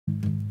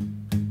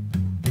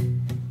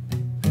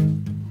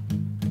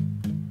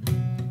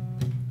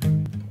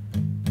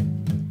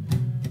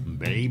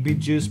Baby,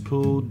 just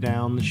pull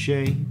down the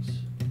shades.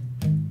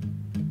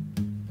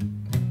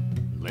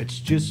 Let's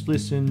just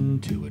listen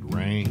to it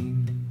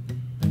rain.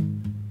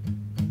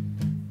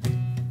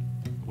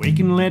 We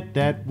can let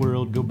that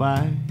world go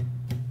by,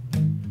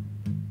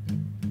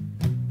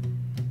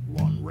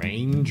 one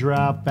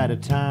raindrop at a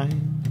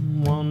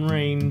time, one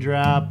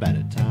raindrop at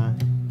a time.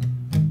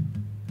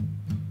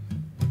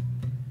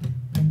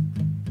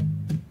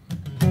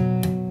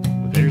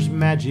 There's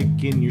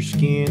magic in your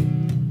skin,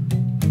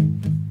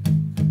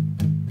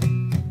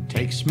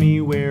 takes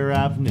me where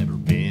I've never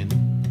been.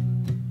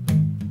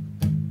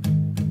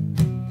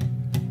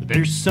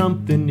 There's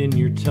something in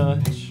your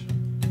touch,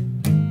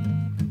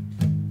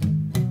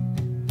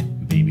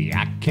 baby,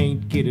 I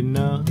can't get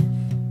enough.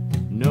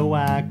 No,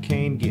 I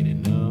can't get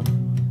enough.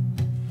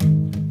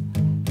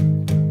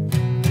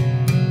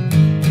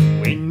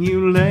 When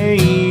you lay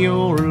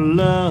your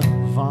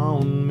love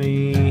on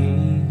me,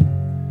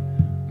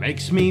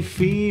 makes me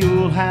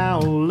feel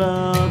how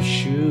love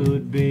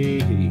should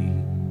be.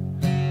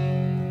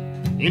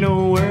 You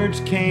know, words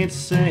can't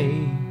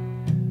say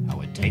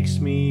how it takes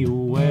me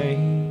away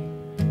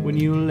when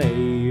you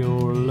lay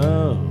your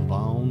love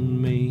on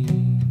me.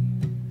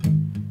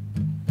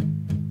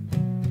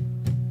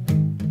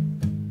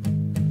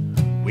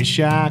 Wish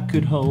I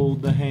could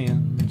hold the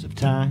hands of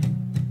time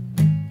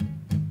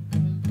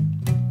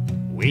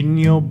when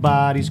your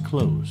body's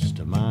close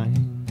to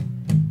mine.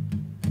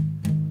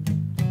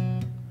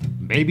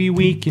 Baby,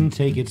 we can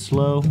take it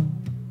slow,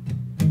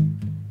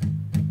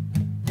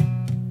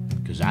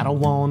 'cause I don't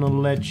wanna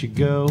let you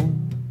go.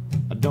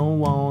 I don't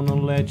wanna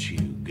let you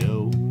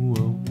go.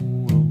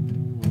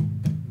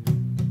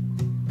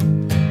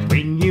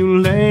 When you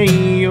lay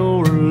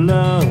your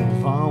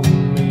love on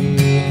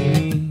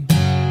me,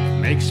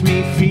 makes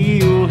me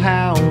feel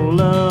how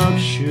love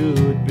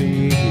should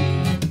be.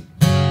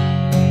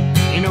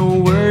 You know,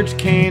 words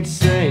can't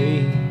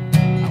say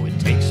how it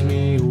takes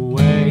me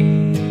away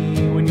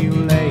when you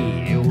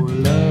lay your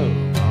love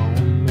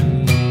on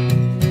me.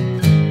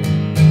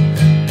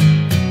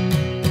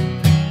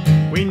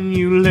 When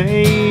you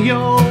lay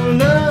your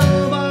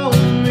love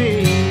on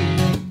me,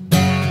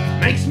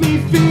 makes me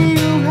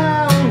feel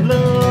how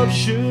love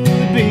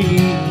should be.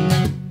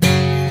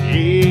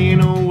 You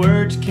know,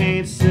 words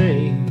can't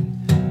say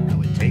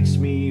how it takes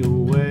me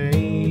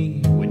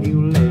away when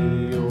you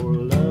lay your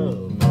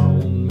love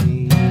on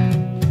me.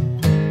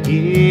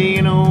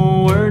 You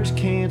know, words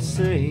can't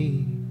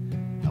say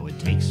how it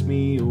takes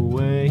me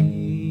away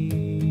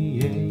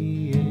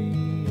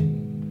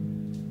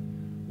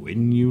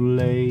when you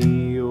lay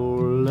your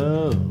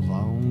love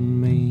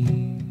on me.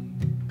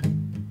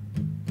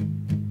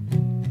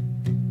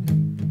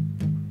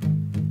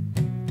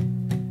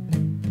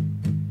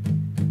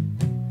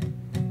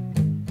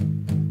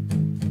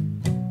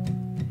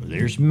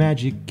 There's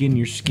magic in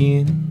your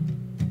skin,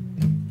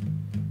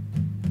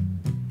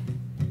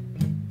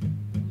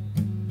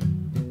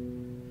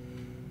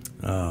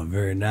 Oh,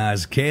 very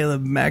nice.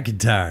 Kaleb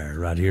McIntire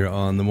right here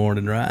on The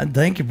Morning Ride.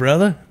 Thank you,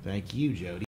 brother. Thank you, Jody.